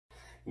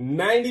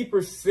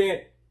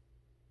90%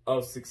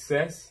 of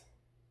success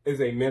is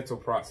a mental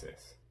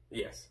process.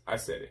 Yes, I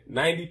said it.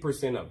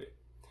 90% of it.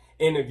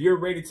 And if you're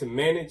ready to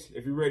manage,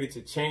 if you're ready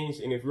to change,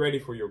 and if you're ready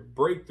for your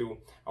breakthrough,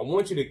 I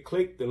want you to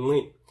click the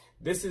link.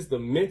 This is the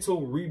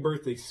Mental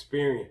Rebirth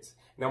Experience.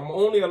 Now, I'm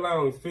only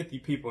allowing 50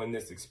 people in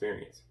this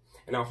experience.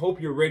 And I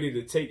hope you're ready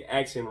to take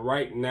action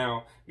right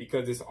now,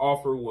 because this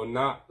offer will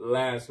not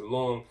last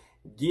long.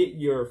 Get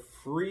your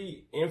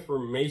free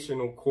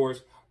informational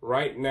course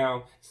right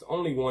now. It's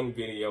only one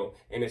video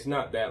and it's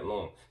not that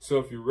long. So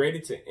if you're ready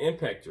to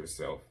impact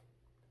yourself,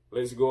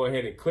 let's go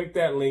ahead and click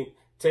that link,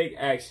 take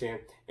action,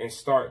 and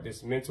start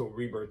this mental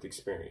rebirth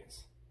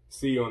experience.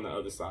 See you on the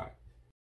other side.